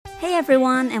Hey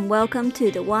everyone, and welcome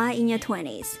to the Why in Your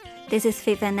 20s. This is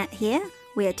Viv and Nat here.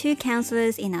 We are two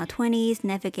counselors in our 20s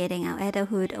navigating our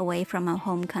adulthood away from our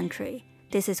home country.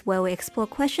 This is where we explore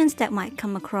questions that might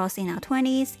come across in our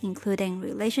 20s, including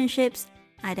relationships,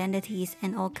 identities,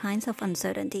 and all kinds of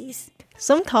uncertainties.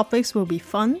 Some topics will be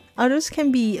fun, others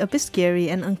can be a bit scary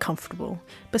and uncomfortable,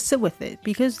 but sit with it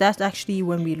because that's actually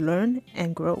when we learn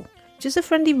and grow. Just a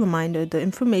friendly reminder, the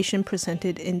information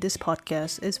presented in this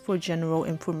podcast is for general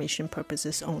information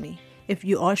purposes only. If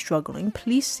you are struggling,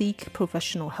 please seek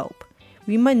professional help.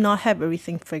 We might not have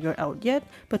everything figured out yet,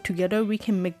 but together we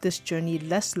can make this journey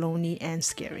less lonely and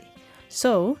scary.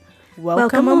 So,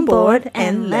 welcome on board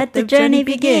and let the journey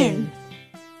begin!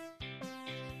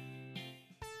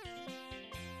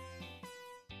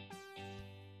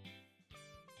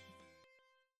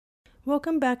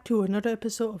 Welcome back to another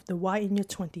episode of the Why in Your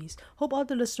 20s. Hope all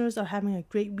the listeners are having a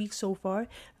great week so far.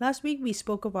 Last week we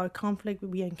spoke of our conflict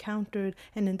we encountered,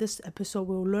 and in this episode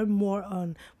we'll learn more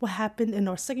on what happened in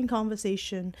our second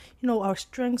conversation, our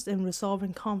strengths in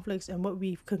resolving conflicts and what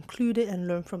we've concluded and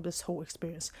learned from this whole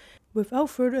experience.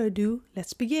 Without further ado,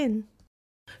 let's begin.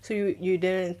 So you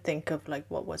didn't think of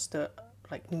what was the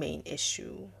main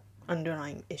issue,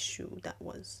 underlying issue that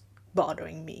was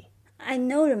bothering me? I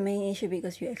know the main issue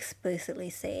because you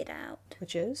explicitly say it out.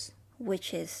 Which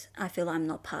is? I feel I'm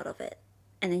not part of it.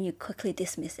 And then you quickly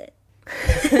dismiss it.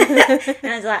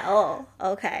 And I was like, oh,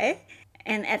 okay.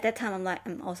 And at that time,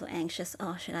 I'm also anxious.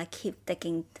 Oh, should I keep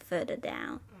digging further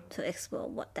down to explore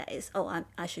what that is? Oh,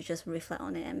 I should just reflect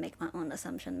on it and make my own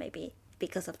assumption. Maybe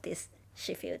because of this,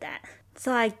 she feel that.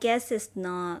 So I guess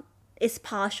it's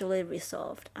partially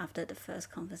resolved after the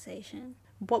first conversation.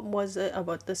 What was it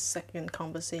about the second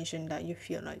conversation that you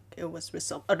feel like it was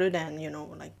resolved? Other than,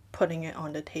 putting it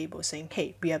on the table saying,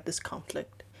 hey, we have this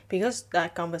conflict. Because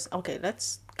that conversation... Okay,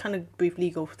 let's kind of briefly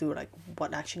go through,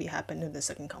 what actually happened in the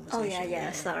second conversation. Oh,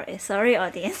 yeah. Sorry,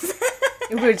 audience.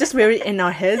 We're just very in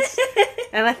our heads.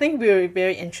 And I think we were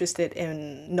very interested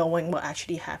in knowing what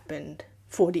actually happened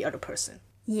for the other person.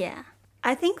 Yeah.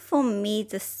 I think for me,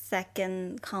 the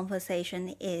second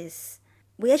conversation is...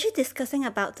 We're actually discussing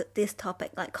about this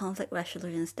topic, conflict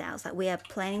resolution styles. We are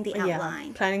planning the outline.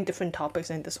 Yeah, planning different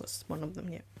topics, and this was one of them,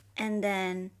 yeah. And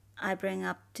then I bring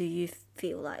up, do you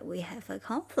feel like we have a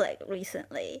conflict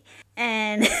recently?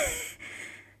 And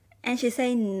and she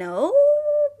say no.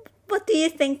 What do you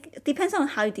think? Depends on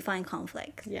how you define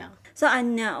conflict. Yeah. So I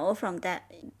know from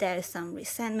that there's some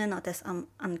resentment or there's some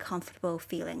uncomfortable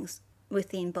feelings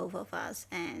within both of us.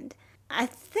 And I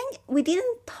think we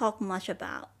didn't talk much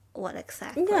about what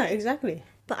exactly. Yeah, exactly.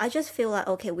 But I just feel like,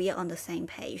 okay, we are on the same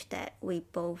page, that we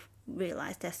both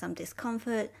realize there's some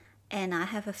discomfort, and I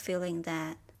have a feeling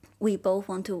that we both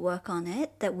want to work on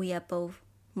it, that we are both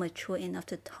mature enough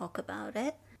to talk about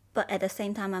it. But at the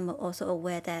same time, I'm also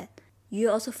aware that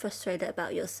you're also frustrated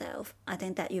about yourself. I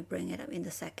think that you bring it up in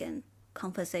the second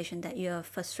conversation, that you're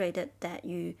frustrated that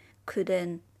you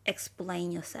couldn't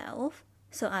explain yourself.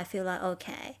 So I feel like,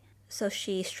 okay, so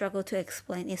she struggled to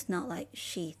explain. It's not like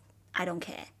I don't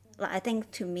care. I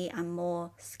think to me, I'm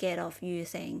more scared of you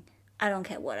saying, I don't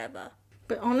care, whatever.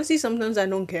 But honestly, sometimes I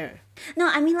don't care. No,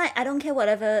 I mean, I don't care,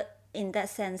 whatever, in that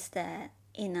sense, that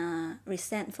in a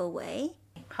resentful way.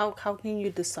 How can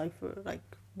you decipher,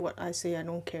 what I say I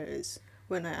don't care is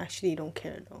when I actually don't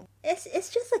care, though? It's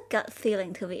just a gut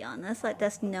feeling, to be honest.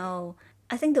 There's no...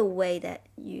 I think the way that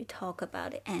you talk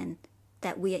about it and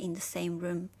that we are in the same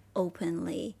room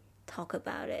openly talk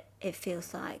about it, it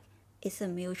feels like it's a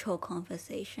mutual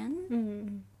conversation.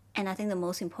 Mm-hmm. And I think the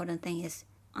most important thing is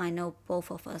I know both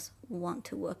of us want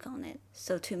to work on it.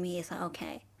 So to me, it's like,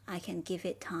 okay, I can give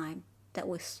it time that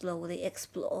we slowly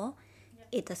explore.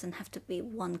 It doesn't have to be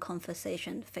one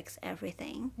conversation fix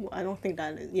everything. Well, I don't think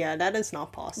that is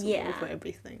not possible for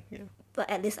everything. Yeah. But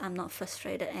at least I'm not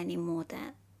frustrated anymore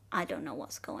that I don't know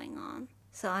what's going on.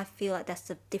 So I feel like that's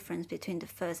the difference between the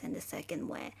first and the second,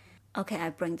 where okay, I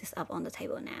bring this up on the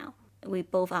table now. We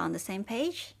both are on the same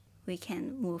page. We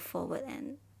can move forward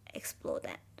and explore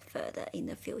that further in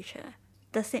the future.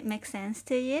 Does it make sense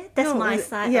to you? That's my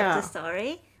side of the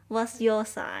story. What's your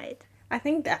side? I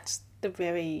think that's the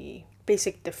very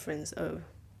basic difference of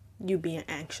you being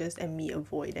anxious and me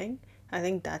avoiding. I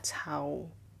think that's how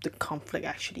the conflict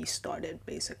actually started,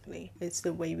 basically. It's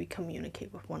the way we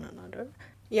communicate with one another.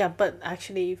 Yeah, but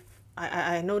actually...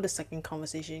 I know the second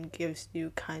conversation gives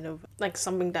you kind of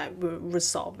something that we're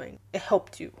resolving. It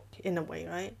helped you in a way,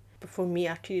 right? But for me,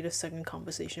 actually, the second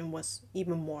conversation was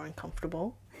even more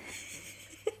uncomfortable.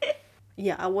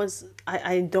 Yeah,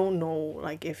 I don't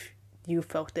know if you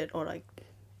felt it or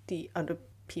the other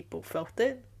people felt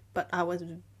it, but I was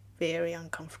very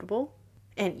uncomfortable.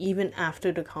 And even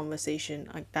after the conversation,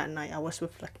 like that night, I was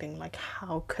reflecting, like,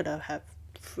 how could I have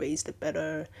phrased it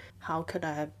better? How could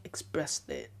I have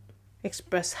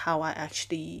express how I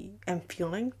actually am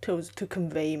feeling to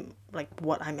convey like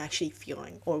what I'm actually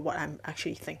feeling or what I'm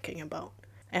actually thinking about.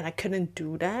 And I couldn't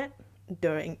do that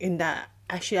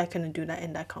I couldn't do that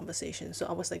in that conversation. So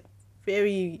I was like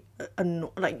very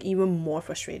like even more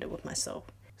frustrated with myself.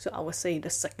 So I would say the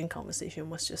second conversation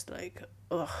was just like,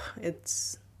 ugh,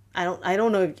 it's I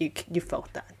don't know if you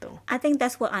felt that though. I think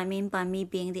that's what I mean by me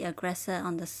being the aggressor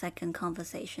on the second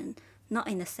conversation. Not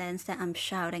in the sense that I'm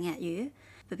shouting at you,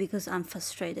 but because I'm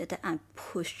frustrated that I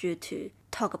pushed you to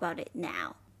talk about it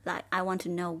now. Like, I want to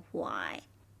know why.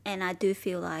 And I do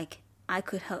feel like I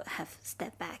could have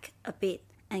stepped back a bit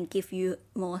and give you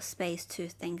more space to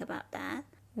think about that.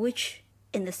 Which,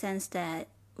 in the sense that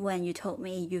when you told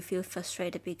me you feel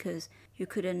frustrated because you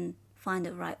couldn't find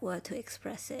the right word to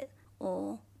express it,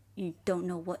 or you don't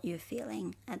know what you're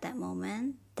feeling at that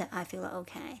moment, that I feel like,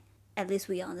 okay, at least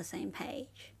we are on the same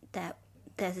page, that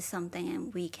this is something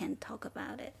and we can talk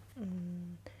about it.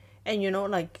 And you know,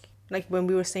 like when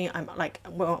we were saying, I'm like,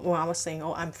 when I was saying,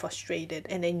 oh, I'm frustrated,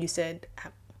 and then you said,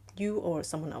 you or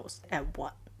someone else, at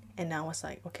what? And I was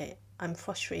like, okay, I'm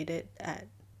frustrated at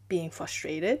being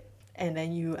frustrated. And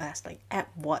then you asked, like, at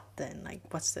what then? Like,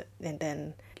 what's it? And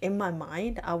then in my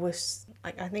mind, I was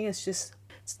like, I think it's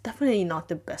definitely not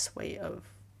the best way of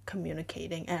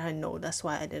communicating. And I know that's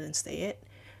why I didn't say it.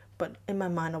 But in my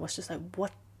mind, I was just like,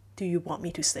 what do you want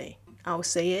me to say? I'll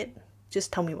say it.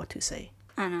 Just tell me what to say.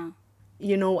 I know.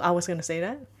 You know I was going to say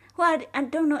that? Well, I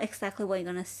don't know exactly what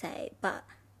you're going to say, but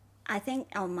I think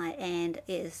on my end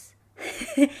is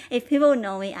if people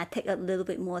know me, I take a little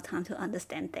bit more time to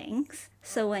understand things.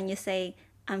 So when you say,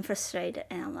 I'm frustrated,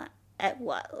 and I'm like, at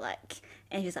what? Like,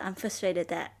 and you're like, I'm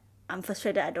frustrated,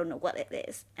 I don't know what it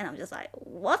is. And I'm just like,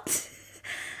 what?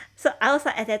 So I was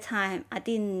like, at that time, I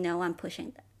didn't know I'm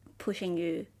pushing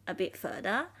you a bit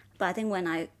further. But I think when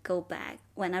I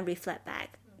reflect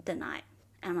back the night,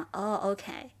 I'm like, oh,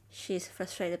 okay. She's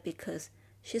frustrated because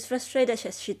she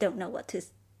don't know what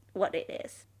it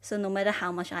is. So no matter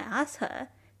how much I ask her,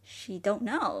 she don't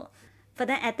know. But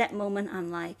then at that moment,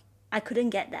 I'm like, I couldn't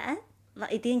get that.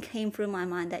 Like, it didn't came through my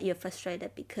mind that you're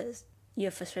frustrated because you're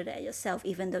frustrated at yourself,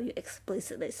 even though you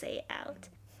explicitly say it out.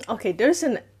 Okay, there's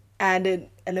an added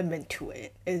element to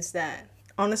it, is that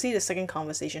honestly,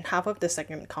 half of the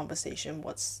second conversation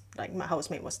was like my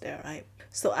housemate was there, right?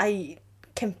 So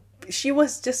she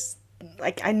was just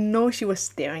like, I know she was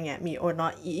staring at me, or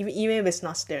not, even if it's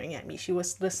not staring at me, she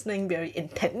was listening very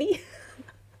intently.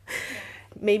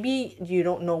 Maybe you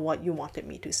don't know what you wanted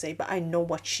me to say, but I know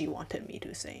what she wanted me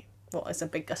to say. Well, it's a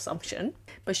big assumption,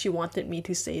 but she wanted me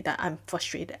to say that I'm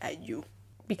frustrated at you.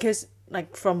 Because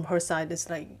like from her side, it's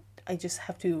like, I just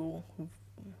have to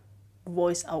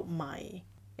voice out my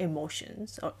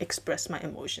emotions or express my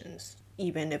emotions,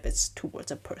 even if it's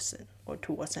towards a person or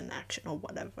towards an action or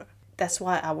whatever. That's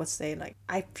why I would say, like,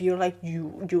 I feel like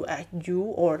you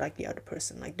or like the other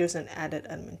person, like there's an added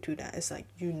element to that. It's like,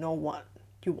 you know what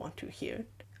you want to hear.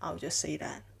 I'll just say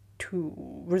that to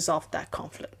resolve that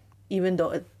conflict, even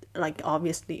though it, like,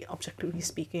 obviously, objectively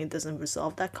speaking, it doesn't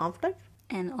resolve that conflict.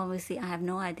 And obviously, I have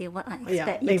no idea what I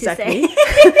expect you to say.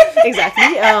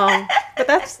 Exactly. But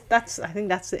that's I think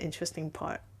that's the interesting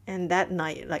part. And that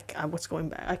night, like, I was going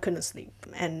back, I couldn't sleep,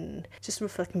 and just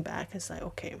reflecting back, it's like,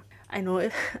 okay, I know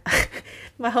it.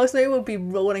 My housemate will be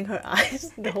rolling her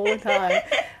eyes the whole time.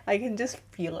 I can just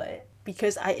feel it,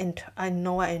 because I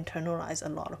know I internalize a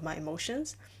lot of my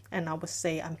emotions, and I would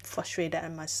say I'm frustrated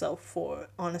at myself for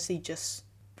honestly just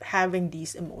having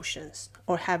these emotions,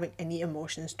 or having any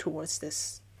emotions towards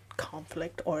this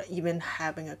conflict, or even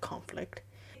having a conflict.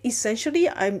 Essentially,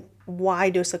 why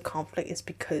there's a conflict is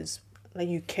because, like,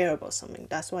 you care about something.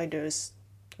 That's why there's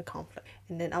a conflict.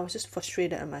 And then I was just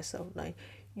frustrated at myself, like,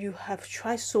 you have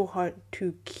tried so hard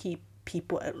to keep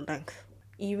people at length.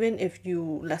 Even if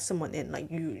you let someone in, like,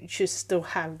 you should still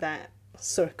have that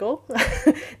circle,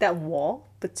 that wall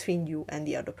between you and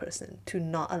the other person, to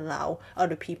not allow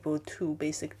other people to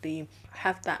basically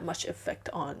have that much effect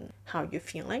on how you're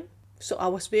feeling. So I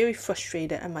was very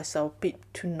frustrated at myself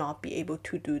to not be able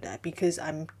to do that, because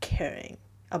I'm caring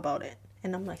about it.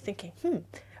 And I'm like thinking,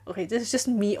 okay, this is just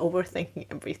me overthinking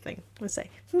everything. Let's say,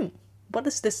 what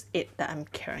is this that I'm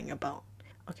caring about?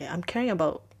 Okay, I'm caring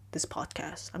about this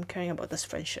podcast. I'm caring about this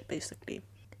friendship, basically.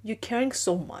 You're caring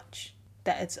so much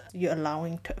that you're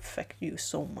allowing to affect you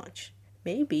so much.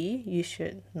 Maybe you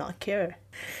should not care.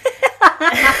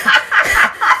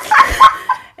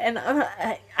 And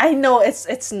I know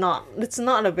it's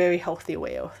not a very healthy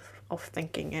way of of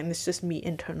thinking, and it's just me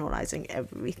internalizing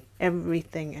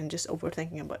everything and just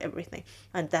overthinking about everything.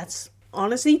 And that's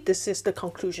honestly, this is the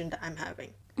conclusion that I'm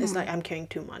having. It's like I'm caring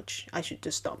too much. I should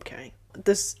just stop caring.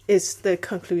 This is the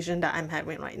conclusion that I'm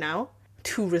having right now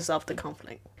to resolve the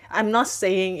conflict. I'm not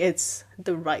saying it's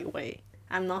the right way.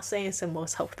 I'm not saying it's the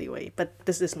most healthy way, but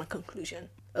this is my conclusion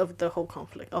of the whole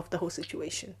conflict, of the whole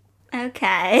situation.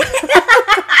 Okay.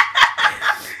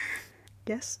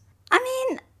 Yes? I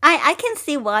mean, I can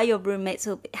see why your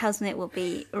housemate will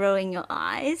be rolling your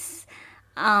eyes.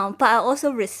 But I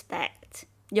also respect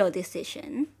your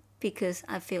decision because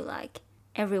I feel like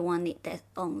everyone needs their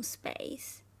own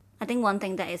space. I think one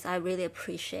thing that is I really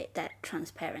appreciate that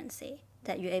transparency,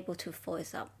 that you're able to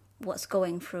voice up what's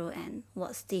going through and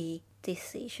what's the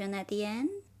decision at the end.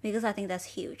 Because I think that's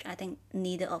huge. I think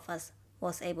neither of us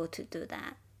was able to do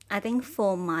that. I think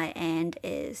for my end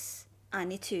is I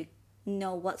need to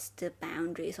know what's the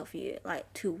boundaries of you,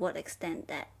 like to what extent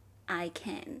that I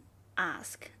can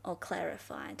ask or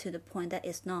clarify to the point that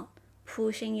it's not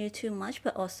pushing you too much,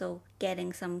 but also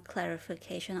getting some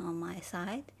clarification on my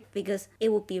side. Because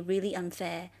it would be really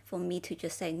unfair for me to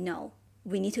just say, no,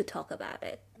 we need to talk about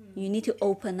it. You need to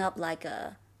open up like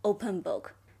a open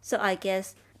book. So I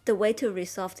guess the way to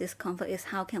resolve this conflict is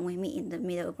how can we meet in the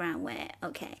middle ground where,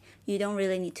 okay, you don't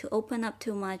really need to open up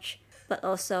too much, but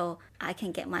also I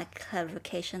can get my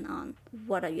clarification on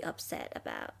what are you upset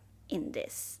about in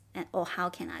this, or how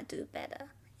can I do better,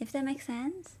 if that makes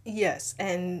sense. Yes,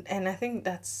 and I think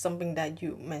that's something that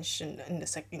you mentioned in the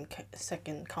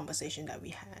second conversation that we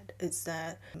had, is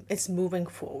that it's moving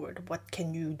forward. What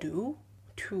can you do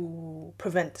to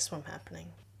prevent this from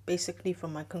happening? Basically,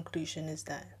 from my conclusion is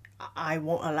that I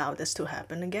won't allow this to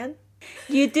happen again.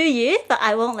 You do you, but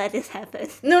I won't let this happen.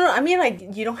 No, I mean,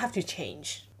 like, you don't have to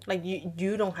change. Like,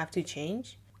 you don't have to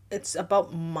change. It's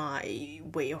about my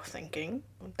way of thinking.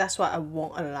 That's why I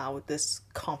won't allow this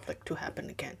conflict to happen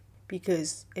again.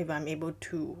 Because if I'm able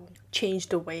to change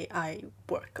the way I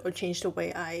work, or change the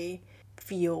way I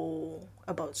feel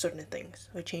about certain things,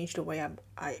 or change the way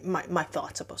my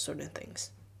thoughts about certain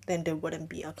things, then there wouldn't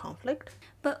be a conflict.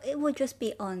 But it would just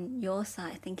be on your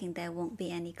side thinking there won't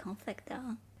be any conflict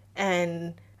though.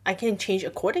 And I can change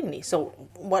accordingly. So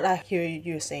what I hear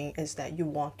you saying is that you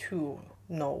want to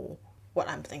know what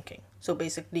I'm thinking. So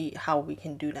basically how we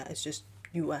can do that is just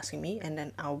you asking me, and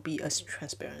then I'll be as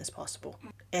transparent as possible.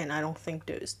 And I don't think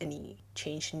there's any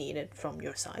change needed from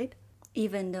your side.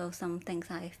 Even though some things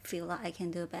I feel like I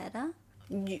can do better?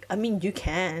 You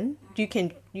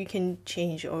can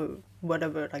change or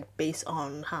whatever, like based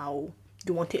on how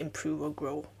you want to improve or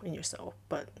grow in yourself.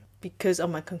 But because of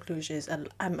my conclusion is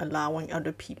I'm allowing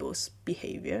other people's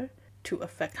behavior to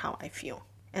affect how I feel,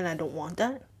 and I don't want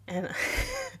that. And I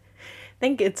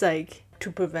think it's like,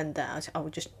 to prevent that, I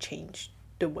would just change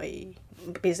the way,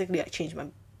 basically I change my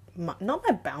not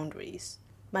my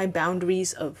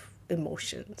boundaries of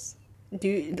emotions.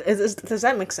 Does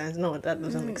that make sense? No, that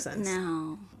doesn't make sense.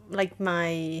 No. Like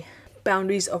my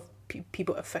boundaries of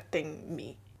people affecting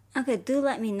me. Okay, do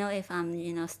let me know if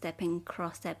I'm, stepping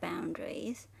across their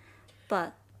boundaries.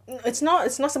 But it's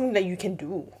not something that you can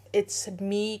do. It's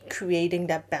me creating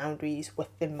that boundaries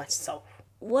within myself.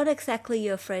 What exactly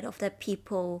you're afraid of that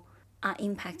people are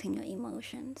impacting your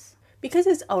emotions? Because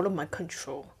it's out of my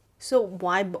control. So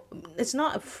why? It's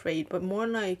not afraid, but more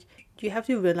like you have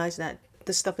to realize that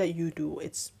the stuff that you do,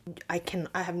 I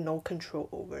have no control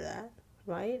over that,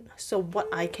 right? So what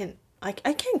I can't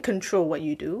control what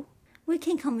you do. We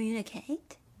can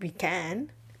communicate. We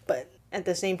can, but at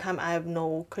the same time, I have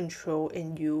no control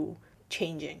in you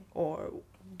changing or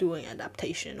doing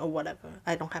adaptation or whatever.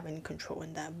 I don't have any control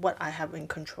in that. What I have in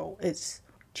control is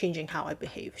changing how I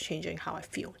behave, changing how I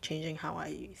feel, changing how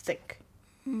I think.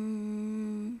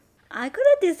 I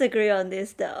couldn't disagree on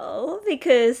this though,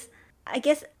 because I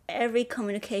guess every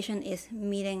communication is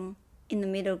meeting in the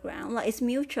middle ground. Like, it's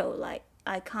mutual. Like,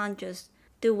 I can't just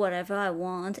do whatever I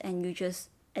want and you just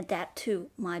adapt to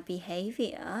my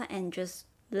behavior and just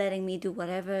letting me do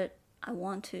whatever I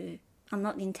want to. I'm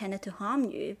not intended to harm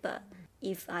you, but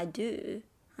if I do,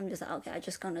 I'm just like, okay, I'm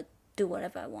just gonna do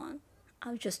whatever I want.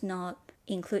 I'll just not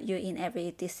include you in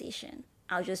every decision.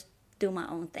 I'll just do my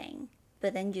own thing.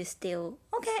 But then you still,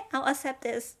 okay, I'll accept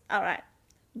this. All right,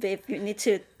 babe, you need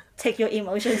to take your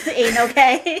emotions in,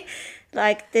 okay?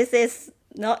 Like, this is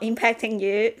not impacting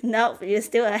you. No, you're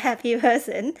still a happy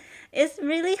person. It's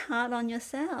really hard on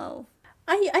yourself.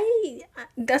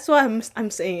 That's why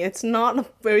I'm saying it's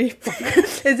not very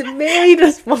it's very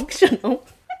dysfunctional.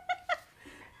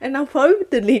 And I'll probably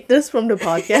delete this from the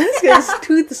podcast because it's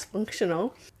too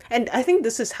dysfunctional. And I think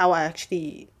this is how I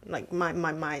actually, like, my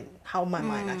mind, how my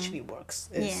mind actually works.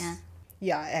 Is,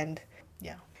 yeah, and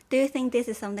yeah. Do you think this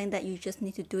is something that you just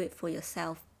need to do it for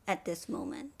yourself at this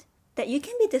moment? That you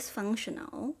can be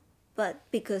dysfunctional, but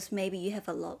because maybe you have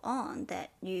a lot on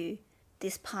that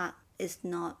this part is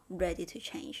not ready to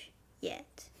change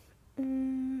yet.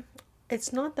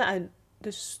 It's not that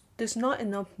there's not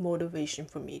enough motivation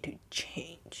for me to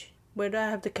change. Whether I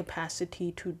have the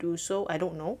capacity to do so, I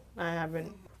don't know. I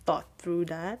haven't thought through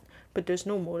that. But there's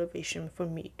no motivation for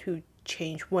me to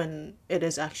change when it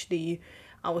is actually,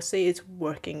 I would say it's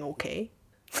working okay.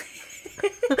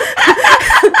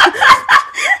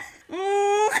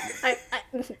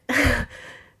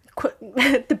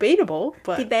 Debatable,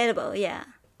 but... Debatable, yeah.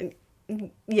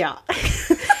 Yeah.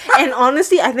 And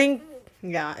honestly, I think,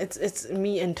 yeah, it's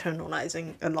me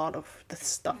internalizing a lot of the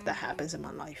stuff that happens in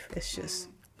my life. It's just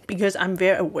because I'm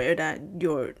very aware that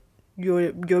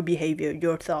your behavior,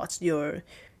 your thoughts, your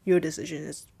decision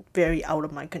is very out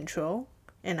of my control,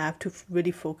 and I have to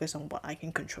really focus on what I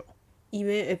can control.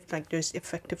 Even if, like, there's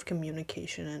effective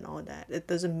communication and all that, it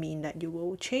doesn't mean that you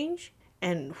will change.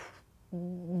 And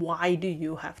why do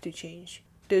you have to change?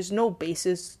 There's no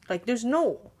basis, like,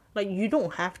 you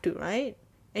don't have to, right?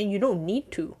 And you don't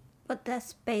need to. But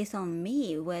that's based on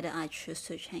me, whether I choose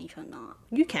to change or not.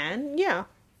 You can, yeah.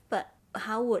 But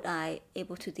how would I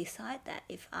able to decide that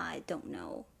if I don't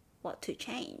know what to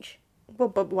change? Well,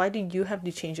 but why do you have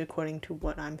to change according to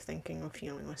what I'm thinking or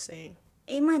feeling or saying?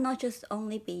 It might not just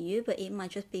only be you, but it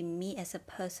might just be me as a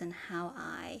person, how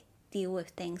I deal with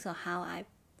things or how I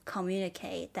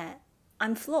communicate that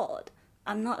I'm flawed.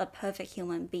 I'm not a perfect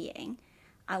human being.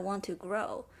 I want to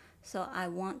grow. So I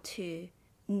want to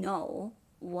know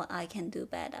what I can do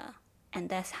better. And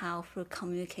that's how, through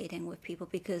communicating with people,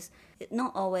 because it's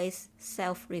not always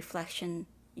self-reflection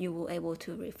you will able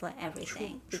to reflect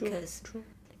everything. True, because true.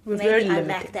 Maybe I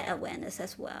lack that awareness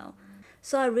as well.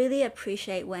 So I really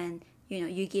appreciate when,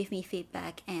 you give me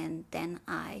feedback, and then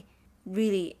I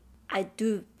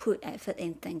do put effort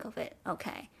in think of it.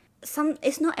 Okay.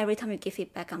 It's not every time you give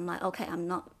feedback I'm like, okay,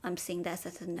 I'm seeing that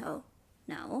as a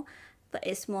no. But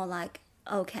it's more like,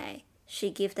 okay,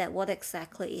 she give that, what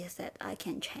exactly is that I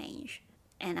can change?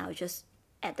 And I'll just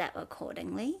adapt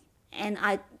accordingly. And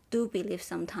I do believe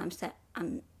sometimes that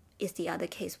it's the other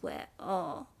case where,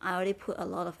 I already put a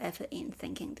lot of effort in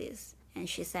thinking this. And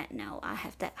she said, no, I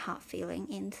have that hard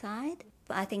feeling inside.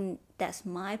 But I think that's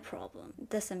my problem.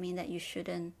 Doesn't mean that you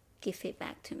shouldn't give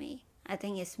feedback to me. I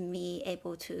think it's me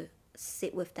able to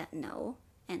sit with that no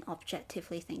and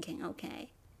objectively thinking,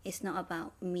 okay, it's not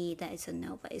about me that it's a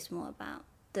no, but it's more about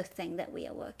the thing that we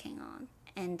are working on.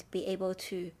 And be able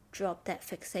to drop that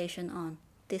fixation on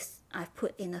this, I've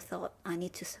put in a thought, I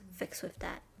need to fix with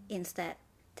that. Instead,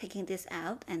 taking this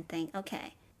out and think,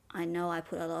 okay, I know I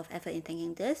put a lot of effort in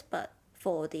thinking this, but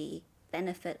for the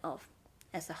benefit of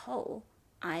as a whole,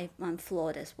 I'm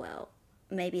flawed as well.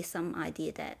 Maybe some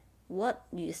idea that what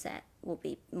you said will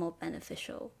be more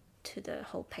beneficial to the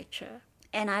whole picture.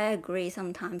 And I agree,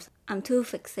 sometimes I'm too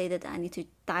fixated that I need to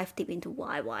dive deep into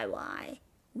why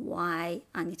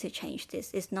I need to change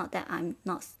this. It's not that I'm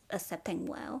not accepting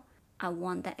well. I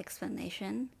want that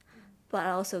explanation, but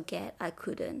I also get I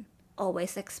couldn't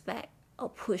always expect or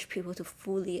push people to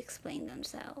fully explain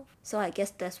themselves. So I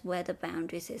guess that's where the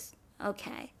boundaries is.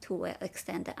 Okay, to what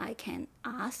extent that I can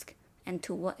ask, and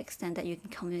to what extent that you can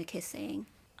communicate saying,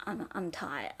 I'm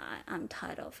tired. I'm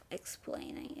tired of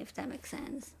explaining, if that makes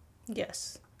sense.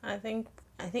 Yes, I think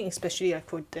especially like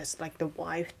for this, like the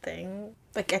wife thing,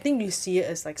 like I think you see it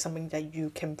as like something that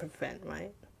you can prevent,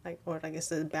 right? Like, or like it's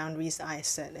the boundaries I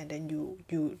set, and then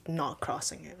you not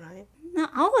crossing it, right? No,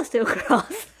 I will still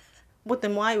cross. But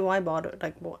then why bother?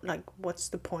 What's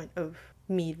the point of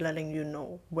me letting you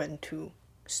know when to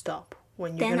stop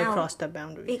when you're gonna cross that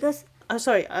boundary? Because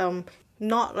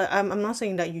not like I'm not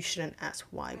saying that you shouldn't ask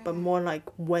why, but more like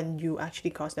when you actually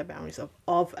cross that boundaries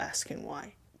of asking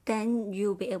why. Then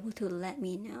you'll be able to let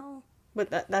me know.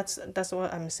 But that's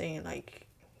what I'm saying. Like,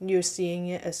 you're seeing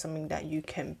it as something that you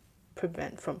can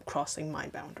prevent from crossing my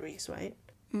boundaries, right?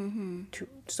 Mm-hmm.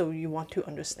 So you want to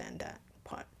understand that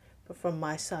part. But from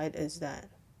my side is that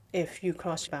if you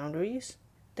cross boundaries,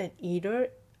 then either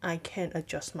I can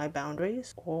adjust my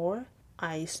boundaries or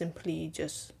I simply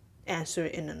just answer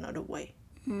it in another way.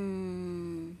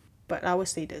 But I would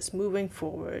say this, moving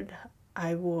forward,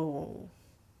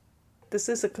 this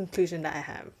is a conclusion that I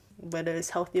have. Whether it's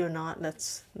healthy or not,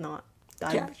 let's not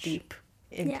dive deep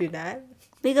into that.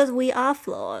 Because we are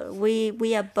flawed.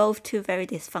 We are both two very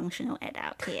dysfunctional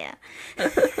adults here.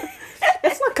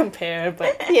 Let's not compare,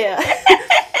 but yeah.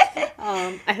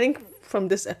 I think from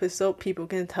this episode, people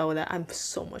can tell that I'm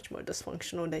so much more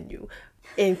dysfunctional than you,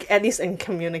 at least in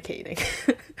communicating.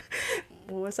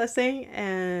 What was I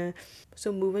saying?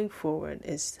 So moving forward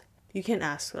is you can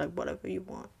ask like whatever you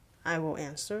want. I will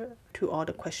answer to all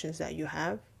the questions that you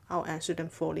have. I'll answer them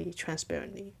fully,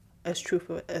 transparently, as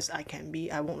truthful as I can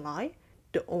be. I won't lie.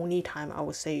 The only time I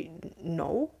will say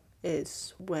no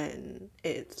is when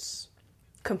it's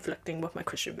conflicting with my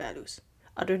Christian values.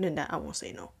 Other than that, I won't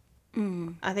say no.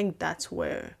 I think that's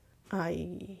where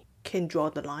I can draw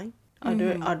the line.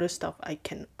 Other stuff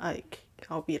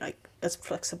I'll be like as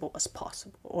flexible as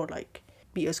possible, or like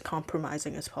be as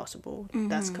compromising as possible.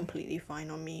 That's completely fine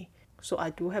on me. So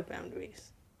I do have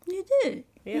boundaries. You do.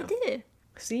 Yeah. You do.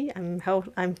 See,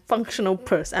 I'm functional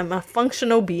person. I'm a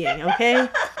functional being, okay?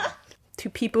 To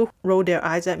people who roll their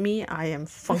eyes at me, I am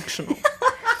functional.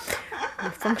 I'm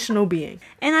a functional being.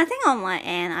 And I think on my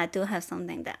end, I do have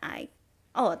something that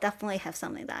definitely have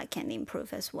something that I can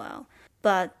improve as well.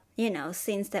 But,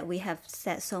 since that we have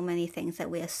said so many things that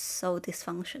we are so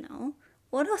dysfunctional,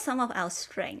 what are some of our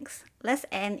strengths? Let's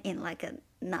end in like a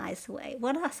nice way.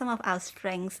 What are some of our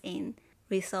strengths in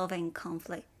resolving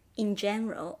conflict in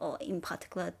general or in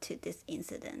particular to this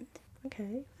incident?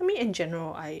 Okay. I mean, in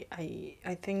general, I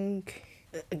think,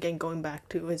 again, going back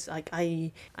to it's like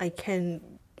I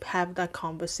can have that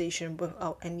conversation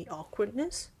without any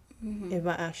awkwardness if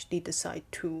I actually decide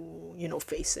to,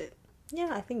 face it. Yeah,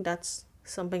 I think that's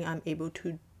something I'm able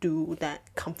to do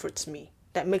that comforts me.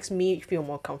 That makes me feel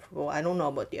more comfortable. I don't know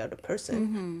about the other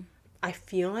person. I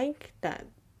feel like that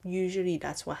usually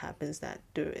that's what happens, that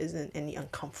there isn't any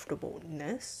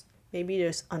uncomfortableness. Maybe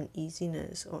there's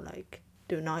uneasiness, or like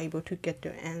they're not able to get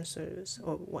their answers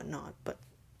or whatnot. But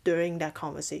during that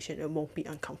conversation, it won't be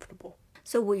uncomfortable.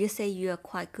 So would you say you are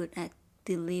quite good at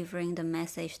delivering the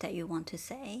message that you want to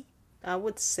say? I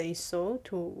would say so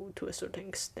to a certain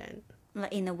extent.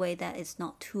 Like in a way that it's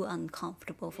not too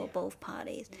uncomfortable for both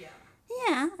parties.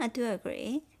 Yeah, I do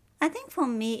agree. I think for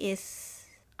me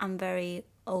I'm very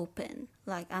open.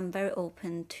 Like I'm very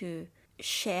open to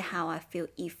share how I feel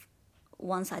if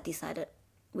once I decided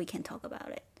we can talk about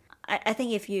it. I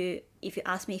think if you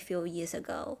asked me a few years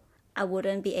ago, I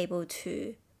wouldn't be able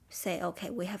to say, okay,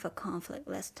 we have a conflict,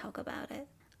 let's talk about it.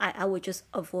 I would just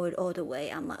avoid all the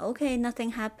way. I'm like, okay,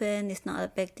 nothing happened, it's not a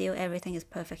big deal, everything is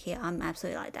perfect here. I'm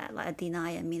absolutely like that. Like I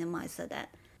deny and minimize that.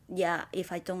 Yeah,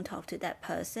 if I don't talk to that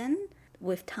person,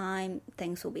 with time,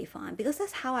 things will be fine. Because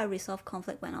that's how I resolved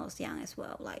conflict when I was young as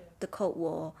well. Like the Cold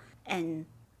War, and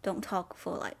don't talk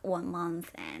for like 1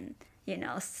 month and,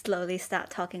 slowly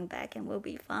start talking back and we'll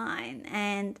be fine.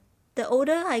 And the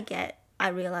older I get, I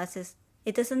realize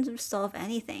it doesn't solve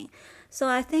anything. So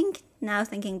I think now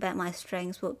thinking back, my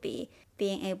strengths would be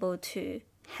being able to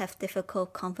have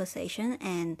difficult conversation.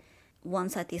 And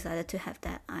once I decided to have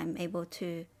that, I'm able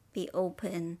to be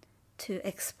open to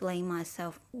explain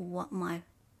myself what my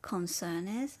concern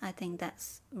is. I think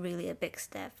that's really a big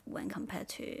step when compared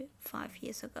to 5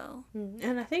 years ago.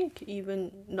 And I think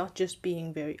even not just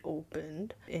being very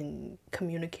open in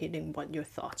communicating what your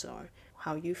thoughts are,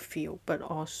 how you feel, but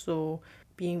also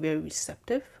being very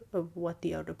receptive of what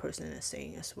the other person is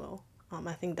saying as well.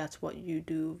 I think that's what you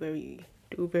do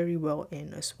very well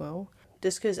in as well.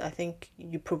 Just because I think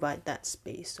you provide that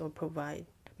space, or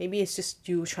maybe it's just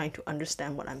you trying to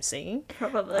understand what I'm saying.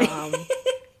 Probably.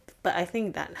 But I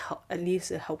think that at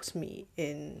least it helps me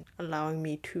in allowing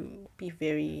me to be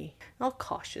very, not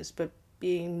cautious, but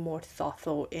being more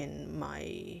thoughtful in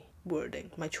my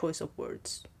wording, my choice of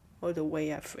words, or the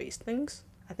way I phrase things.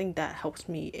 I think that helps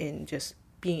me in just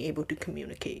being able to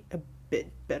communicate a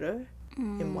bit better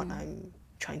in what I'm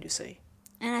trying to say.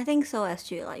 And I think so as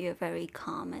you, you're very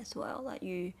calm as well.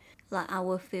 I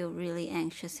will feel really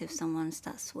anxious if someone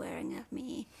starts swearing at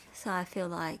me. So I feel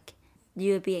like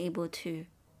you'll be able to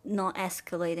not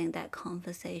escalating that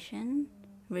conversation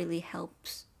really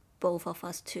helps both of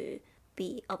us to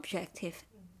be objective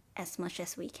as much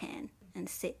as we can and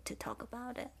sit to talk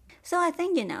about it. So I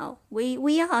think,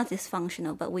 we are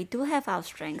dysfunctional, but we do have our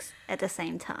strengths at the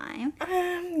same time.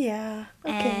 Yeah.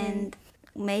 Okay. And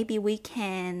maybe we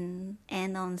can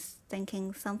end on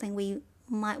thinking something we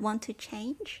might want to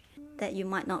change that you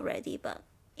might not ready, but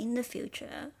in the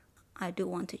future, I do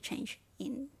want to change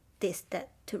in that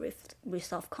to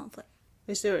resolve conflict.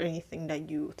 Is there anything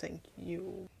that you think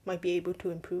you might be able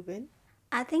to improve in?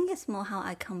 I think it's more how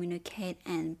I communicate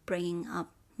and bringing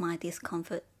up my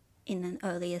discomfort in an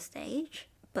earlier stage,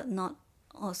 but not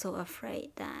also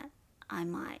afraid that I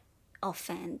might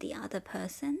offend the other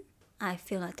person. I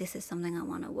feel like this is something I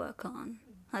want to work on.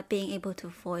 Like being able to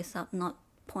voice up, not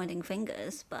pointing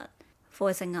fingers, but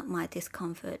voicing up my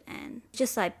discomfort and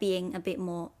just like being a bit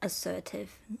more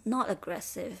assertive, not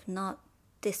aggressive, not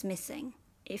dismissing,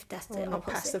 if that's the not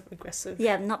opposite. passive aggressive.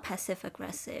 Yeah, not passive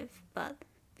aggressive, but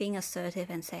being assertive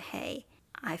and say, hey,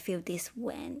 I feel this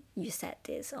when you said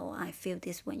this, or I feel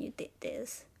this when you did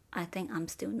this. I think I'm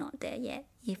still not there yet,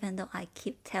 even though I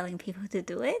keep telling people to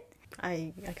do it.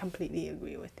 I completely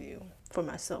agree with you for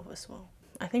myself as well.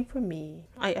 I think for me,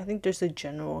 I think there's a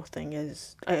general thing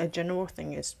is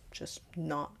just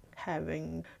not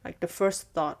having, like, the first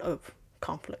thought of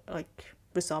conflict, like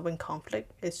resolving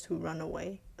conflict is to run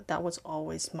away. That was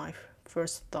always my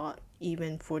first thought,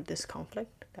 even for this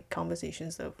conflict, like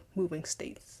conversations of moving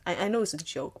states. I know it's a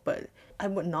joke, but I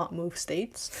would not move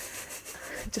states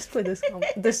just for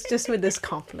this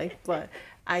conflict, but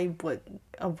I would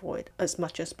avoid as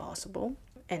much as possible.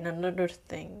 And another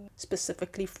thing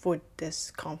specifically for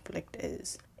this conflict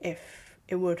is, if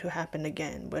it were to happen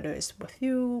again, whether it's with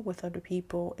you, with other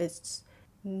people, it's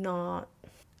not,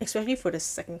 especially for the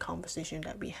second conversation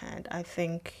that we had, I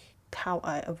think how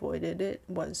I avoided it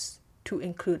was to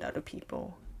include other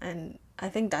people. And I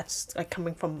think that's like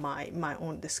coming from my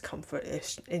own discomfort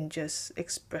is in just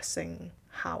expressing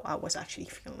how I was actually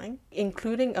feeling.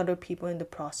 Including other people in the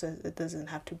process, it doesn't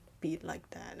have to be like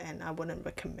that, and I wouldn't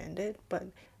recommend it. But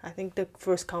I think the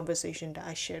first conversation that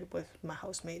I shared with my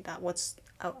housemate, that was,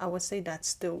 I would say that's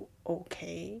still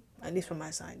okay. At least from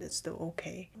my side, it's still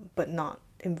okay. But not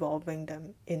involving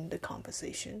them in the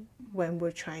conversation when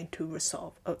we're trying to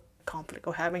resolve a conflict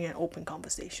or having an open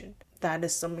conversation. That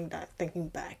is something that, thinking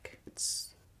back,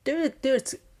 it's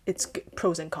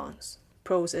pros and cons.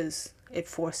 Pros is it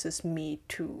forces me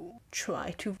to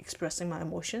try to expressing my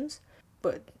emotions,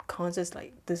 but cons is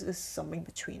like, this is something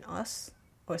between us,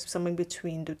 or it's something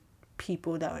between the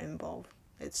people that are involved.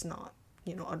 It's not,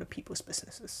 other people's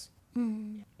businesses.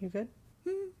 You good?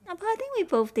 But I think we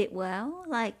both did well.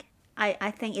 Like,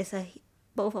 I think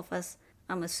both of us,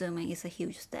 I'm assuming, it's a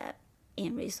huge step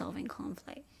in resolving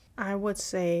conflict. I would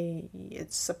say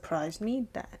it surprised me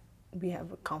that we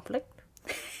have a conflict.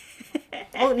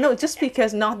 Oh no, just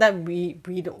because, not that we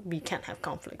can't have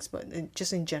conflicts, but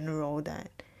just in general that,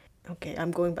 okay,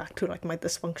 I'm going back to like my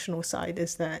dysfunctional side,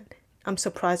 is that I'm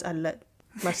surprised I let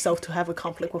myself to have a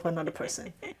conflict with another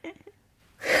person.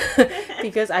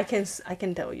 Because I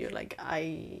can tell you, like,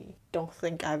 I don't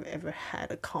think I've ever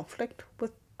had a conflict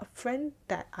with a friend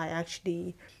that I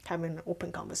actually have an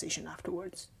open conversation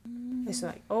afterwards. It's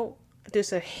like, oh,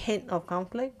 there's a hint of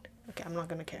conflict, okay, I'm not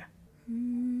gonna care.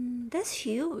 That's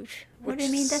huge. What do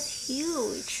you mean that's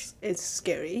huge? It's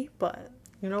scary, but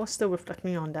still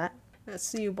reflecting on that, let's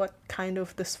see what kind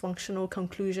of dysfunctional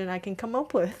conclusion I can come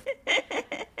up with.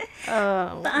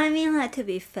 But I mean, like, to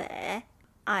be fair,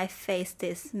 I faced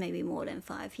this maybe more than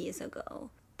 5 years ago,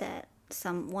 that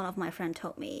one of my friends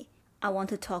told me, I want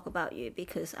to talk about you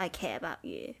because I care about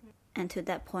you. And to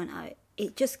that point,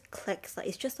 it just clicks. Like,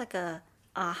 it's just like a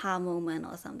aha moment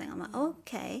or something. I'm like,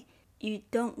 okay, you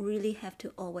don't really have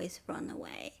to always run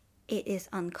away. It is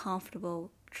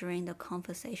uncomfortable during the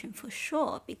conversation for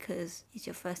sure, because it's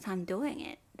your first time doing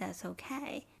it. That's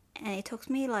okay. And it took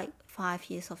me like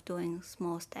 5 years of doing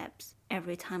small steps.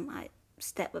 Every time I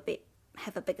step a bit,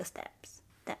 have a bigger steps.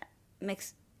 That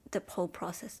makes the whole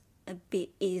process a bit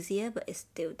easier, but it's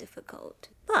still difficult.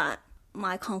 But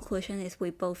my conclusion is we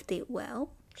both did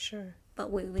well. Sure. But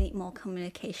we need more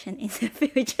communication in the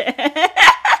future.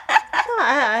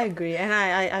 I agree, and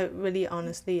I really,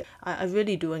 honestly, I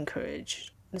really do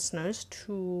encourage listeners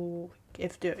to,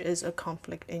 if there is a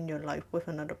conflict in your life with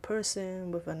another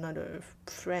person, with another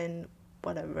friend,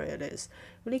 whatever it is,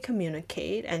 really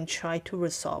communicate and try to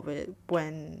resolve it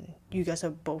when you guys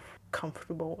are both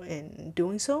comfortable in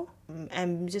doing so,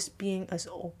 and just being as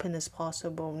open as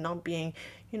possible, not being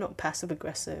passive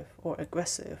aggressive or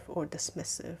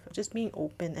dismissive, just being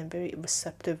open and very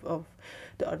receptive of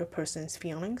the other person's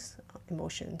feelings,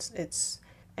 emotions,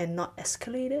 and not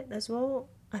escalate it as well.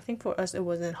 I think for us it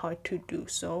wasn't hard to do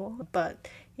so, but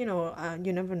you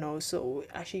never know, so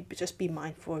actually just be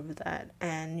mindful of that,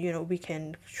 and we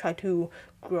can try to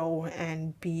grow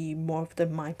and be more of the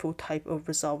mindful type of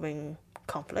resolving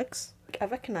conflicts. I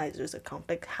recognize there's a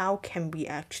conflict, how can we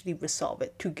actually resolve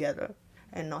it together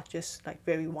and not just like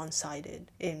very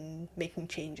one-sided in making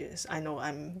changes. I know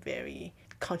I'm very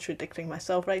contradicting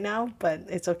myself right now, but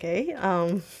it's okay.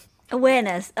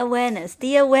 Awareness,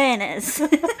 the awareness.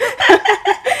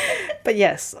 But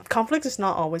yes, conflict is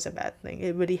not always a bad thing.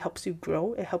 It really helps you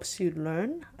grow. It helps you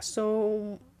learn.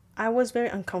 So I was very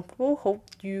uncomfortable. Hope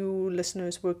you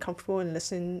listeners were comfortable in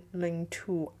listening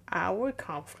to our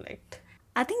conflict.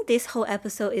 I think this whole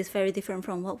episode is very different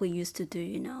from what we used to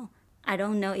do, I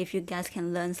don't know if you guys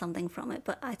can learn something from it,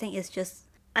 but I think it's just,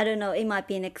 I don't know, it might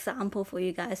be an example for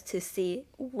you guys to see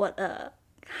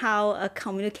how a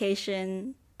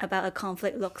communication about a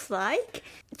conflict looks like.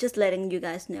 Just letting you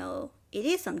guys know it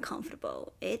is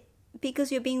uncomfortable.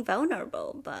 Because you're being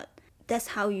vulnerable, but that's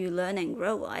how you learn and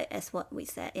grow, right? As what we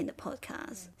said in the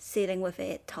podcast. Sitting with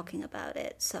it, talking about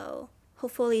it. So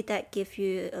hopefully that gives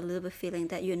you a little bit feeling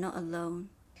that you're not alone.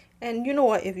 And you know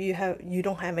what, if you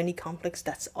don't have any conflicts,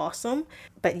 that's awesome.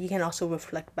 But you can also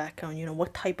reflect back on,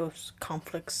 what type of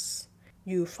conflicts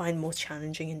you find most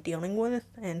challenging in dealing with,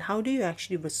 and how do you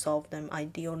actually resolve them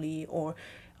ideally or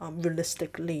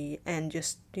realistically, and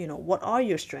just, what are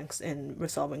your strengths in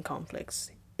resolving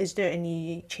conflicts? Is there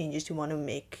any changes you want to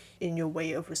make in your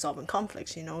way of resolving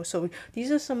conflicts, So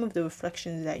these are some of the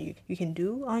reflections that you can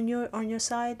do on your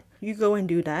side. You go and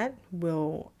do that.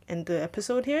 We'll end the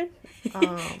episode here.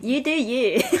 You do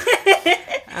you.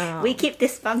 We keep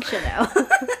dysfunctional.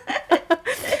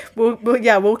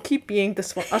 We'll keep being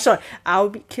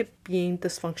dysfunctional. Keep being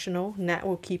dysfunctional. Nat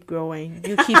will keep growing.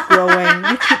 You keep growing.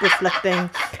 You keep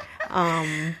reflecting.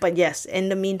 But yes, in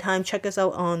the meantime, check us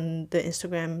out on the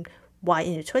Instagram, Why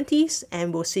in Your 20s,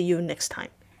 and we'll see you next time.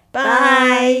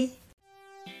 Bye.